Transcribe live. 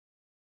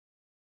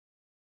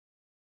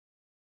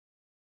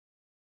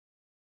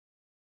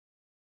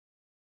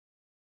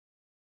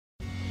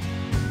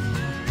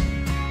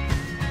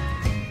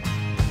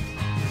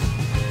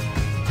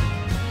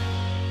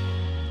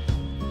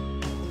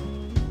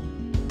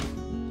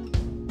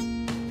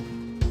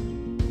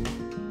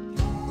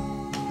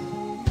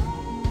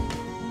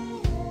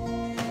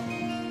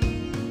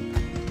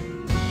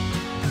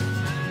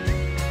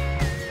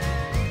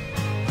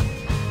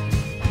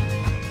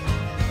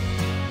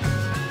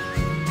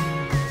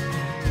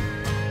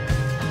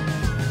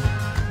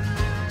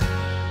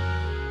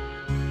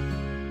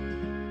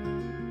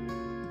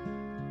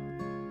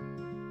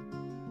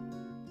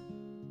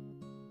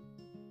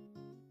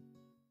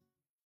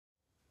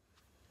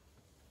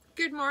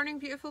Good morning,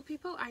 beautiful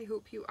people. I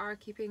hope you are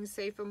keeping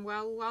safe and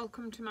well.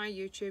 Welcome to my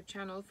YouTube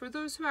channel. For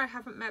those who I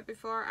haven't met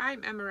before,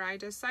 I'm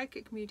Ryder,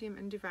 psychic medium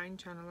and divine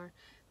channeler.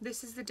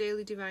 This is the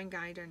daily divine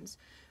guidance,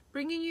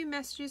 bringing you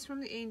messages from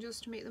the angels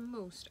to make the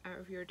most out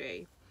of your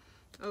day.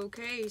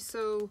 Okay,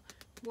 so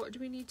what do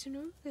we need to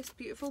know this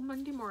beautiful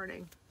Monday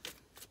morning?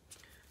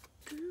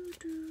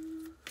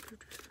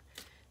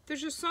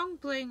 There's a song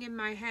playing in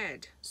my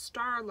head,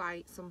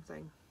 Starlight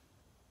something.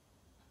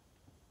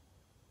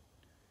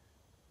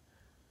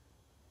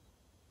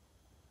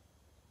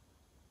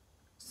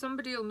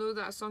 Somebody will know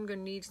that song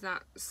and needs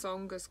that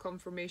song as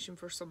confirmation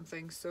for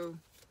something. So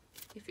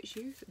if it's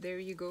you, there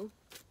you go.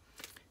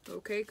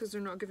 Okay, because they're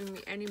not giving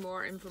me any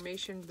more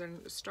information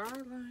than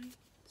starlight,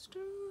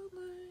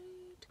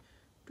 starlight,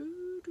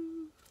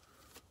 doo-doo.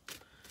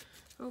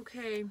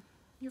 Okay,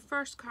 your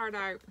first card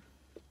out.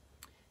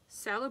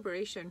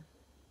 Celebration.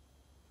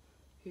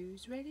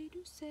 Who's ready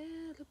to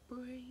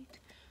celebrate?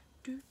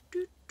 Do,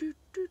 do, do,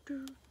 do,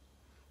 do.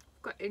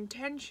 I've got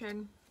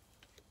intention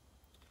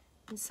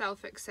and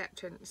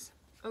self-acceptance.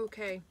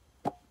 Okay,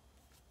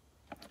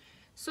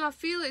 so I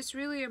feel it's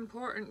really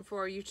important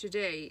for you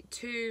today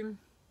to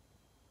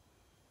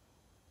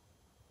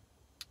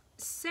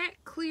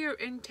set clear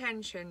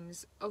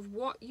intentions of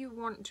what you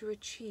want to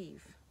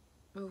achieve.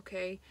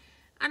 Okay,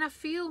 and I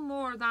feel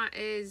more that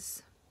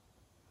is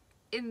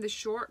in the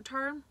short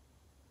term,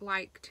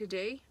 like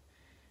today.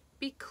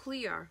 Be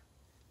clear,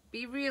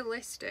 be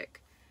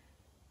realistic,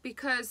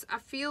 because I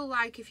feel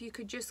like if you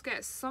could just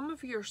get some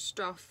of your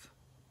stuff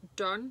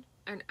done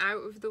and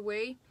out of the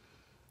way,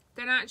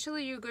 then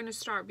actually you're going to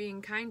start being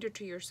kinder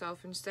to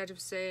yourself instead of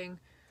saying,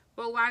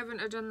 well, why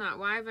haven't I done that?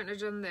 Why haven't I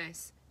done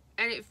this?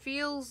 And it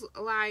feels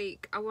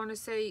like, I want to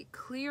say,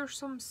 clear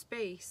some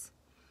space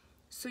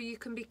so you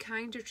can be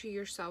kinder to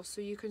yourself, so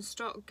you can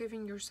stop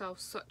giving yourself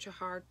such a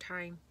hard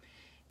time.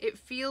 It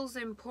feels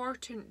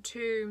important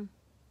to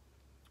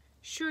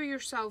show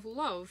yourself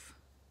love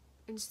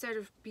instead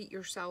of beat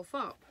yourself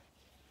up.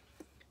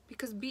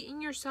 Because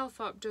beating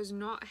yourself up does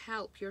not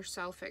help your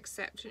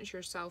self-acceptance,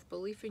 your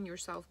self-belief, and your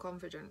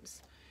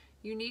self-confidence.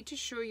 You need to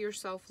show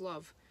yourself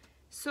love.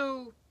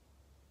 So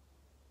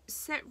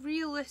set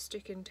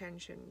realistic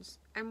intentions,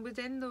 and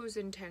within those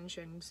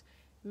intentions,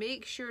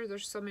 make sure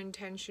there's some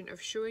intention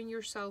of showing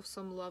yourself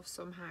some love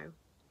somehow.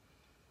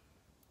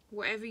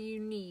 Whatever you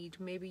need,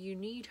 maybe you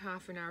need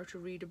half an hour to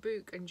read a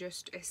book and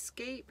just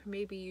escape.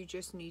 Maybe you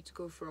just need to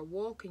go for a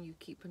walk and you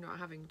keep not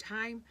having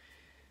time.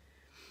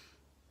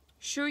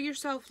 Show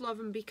yourself love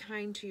and be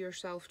kind to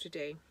yourself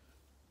today,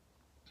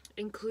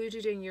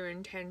 included in your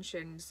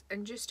intentions,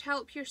 and just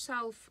help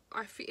yourself.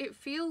 It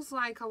feels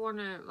like I want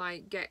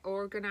to get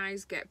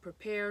organized, get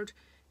prepared,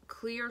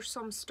 clear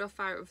some stuff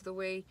out of the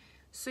way,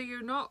 so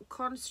you're not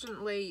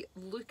constantly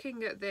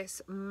looking at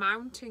this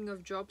mounting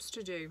of jobs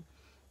to do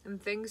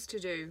and things to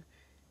do,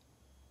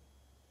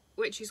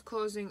 which is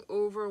causing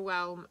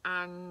overwhelm.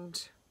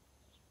 And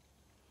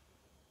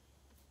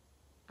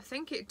I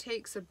think it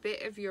takes a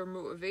bit of your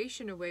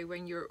motivation away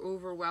when you're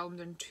overwhelmed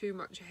and too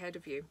much ahead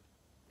of you.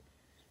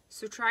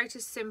 So try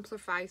to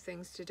simplify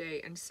things today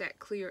and set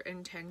clear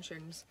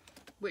intentions,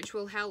 which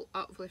will help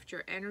uplift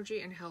your energy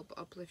and help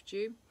uplift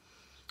you.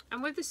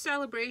 And with the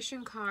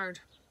celebration card,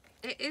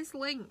 it is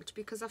linked,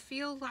 because I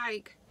feel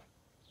like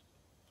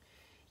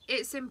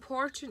it's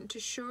important to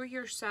show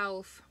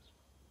yourself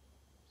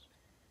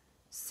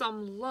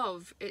some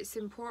love. It's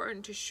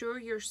important to show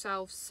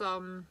yourself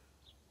some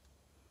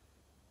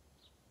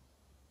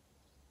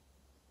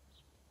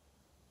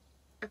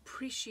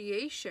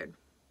appreciation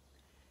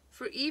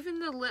for even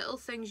the little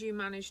things you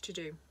manage to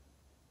do.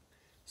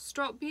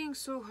 Stop being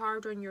so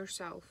hard on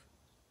yourself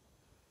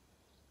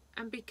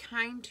and be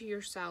kind to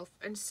yourself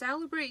and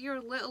celebrate your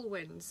little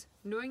wins,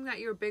 knowing that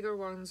your bigger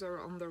ones are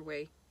on their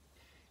way.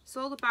 It's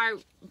all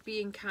about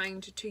being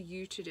kind to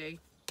you today,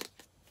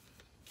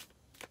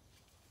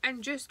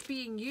 and just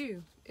being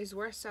you is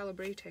worth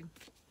celebrating.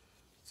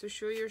 So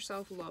show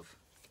yourself love,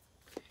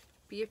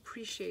 be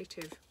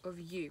appreciative of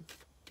you.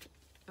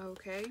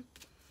 Okay,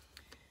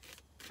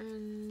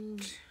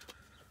 and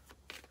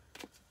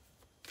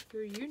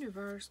your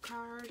universe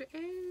card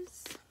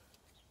is: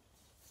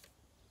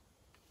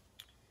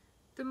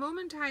 the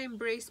moment I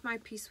embrace my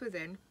peace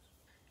within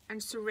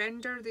and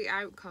surrender the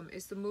outcome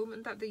is the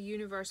moment that the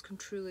universe can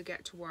truly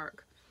get to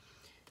work.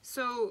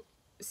 So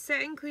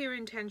setting clear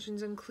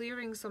intentions and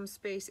clearing some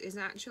space is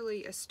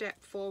actually a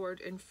step forward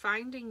in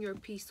finding your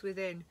peace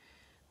within,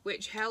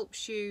 which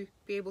helps you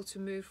be able to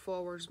move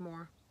forwards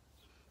more.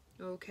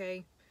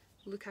 Okay,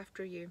 look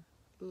after you,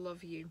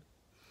 love you.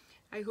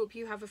 I hope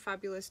you have a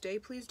fabulous day.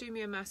 Please do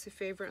me a massive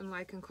favour and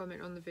like and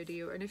comment on the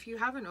video, and if you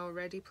haven't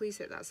already, please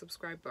hit that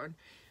subscribe button.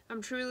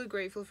 I'm truly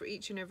grateful for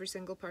each and every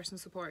single person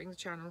supporting the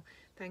channel.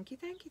 Thank you,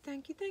 thank you,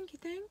 thank you, thank you,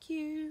 thank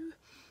you.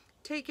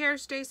 Take care,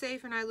 stay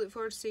safe, and I look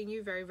forward to seeing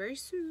you very, very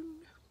soon.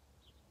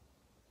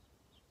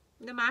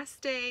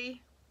 Namaste.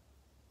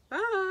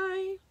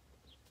 Bye.